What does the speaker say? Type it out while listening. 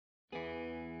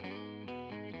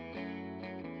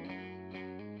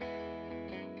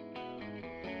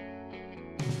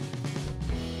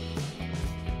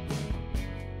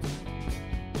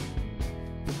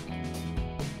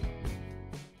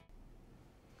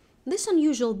This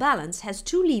unusual balance has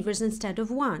two levers instead of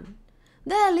one.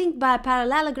 They are linked by a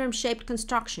parallelogram-shaped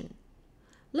construction.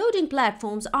 Loading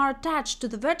platforms are attached to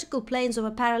the vertical planes of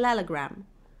a parallelogram.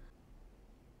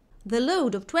 The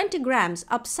load of 20 grams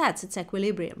upsets its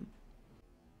equilibrium.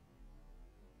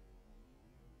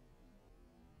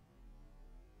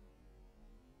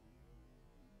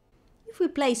 If we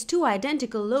place two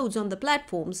identical loads on the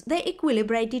platforms, they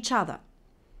equilibrate each other.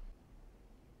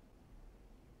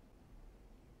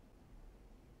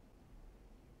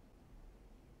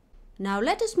 Now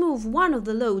let us move one of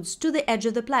the loads to the edge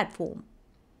of the platform.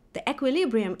 The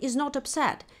equilibrium is not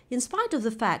upset, in spite of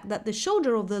the fact that the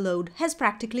shoulder of the load has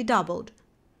practically doubled.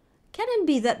 Can it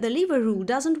be that the lever rule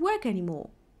doesn't work anymore?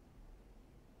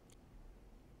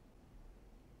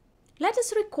 Let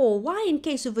us recall why, in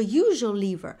case of a usual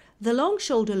lever, the long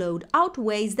shoulder load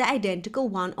outweighs the identical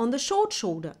one on the short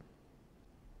shoulder.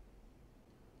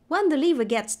 When the lever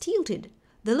gets tilted,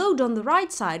 the load on the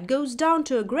right side goes down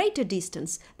to a greater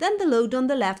distance than the load on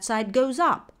the left side goes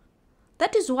up.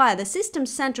 That is why the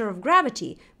system's center of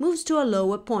gravity moves to a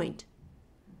lower point.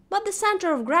 But the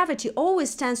center of gravity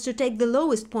always tends to take the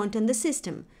lowest point in the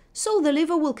system, so the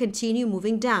lever will continue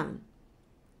moving down.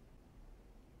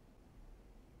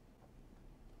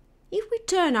 If we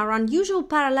turn our unusual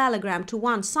parallelogram to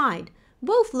one side,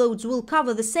 both loads will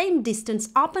cover the same distance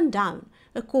up and down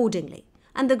accordingly,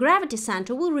 and the gravity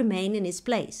center will remain in its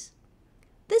place.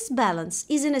 This balance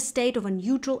is in a state of a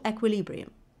neutral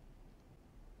equilibrium.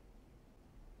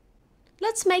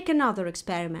 Let's make another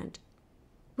experiment.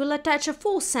 We'll attach a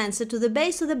force sensor to the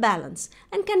base of the balance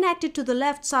and connect it to the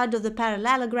left side of the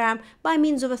parallelogram by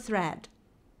means of a thread.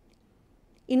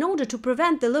 In order to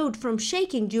prevent the load from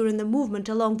shaking during the movement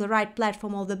along the right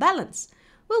platform of the balance,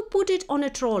 we'll put it on a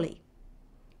trolley.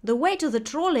 The weight of the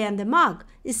trolley and the mug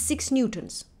is 6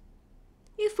 newtons.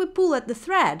 If we pull at the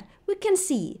thread, we can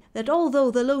see that although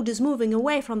the load is moving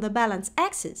away from the balance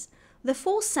axis, the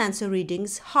force sensor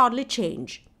readings hardly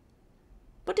change.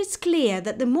 But it's clear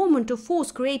that the moment of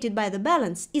force created by the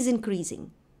balance is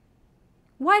increasing.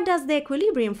 Why does the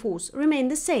equilibrium force remain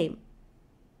the same?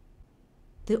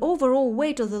 The overall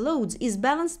weight of the loads is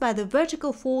balanced by the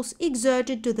vertical force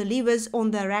exerted to the levers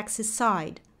on their axis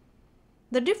side.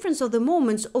 The difference of the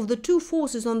moments of the two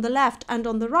forces on the left and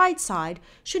on the right side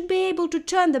should be able to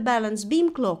turn the balance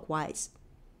beam clockwise.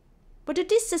 But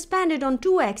it is suspended on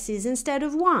two axes instead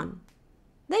of one.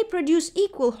 They produce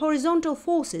equal horizontal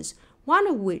forces, one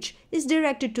of which is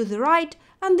directed to the right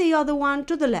and the other one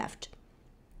to the left.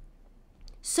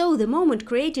 So the moment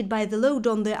created by the load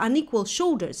on the unequal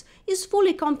shoulders is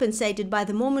fully compensated by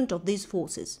the moment of these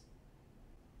forces.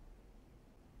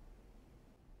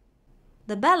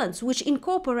 The balance, which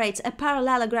incorporates a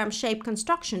parallelogram-shaped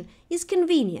construction, is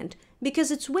convenient because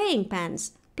its weighing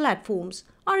pans, platforms,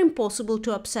 are impossible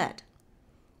to upset.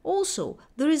 Also,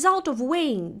 the result of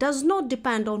weighing does not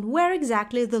depend on where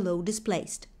exactly the load is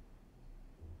placed.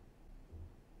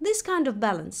 This kind of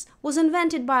balance was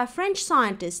invented by a French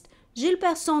scientist, Gilles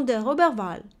Persson de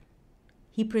Roberval.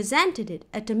 He presented it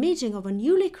at a meeting of a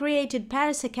newly created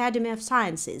Paris Academy of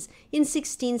Sciences in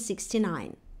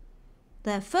 1669.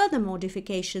 Their further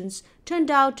modifications turned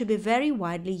out to be very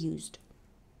widely used.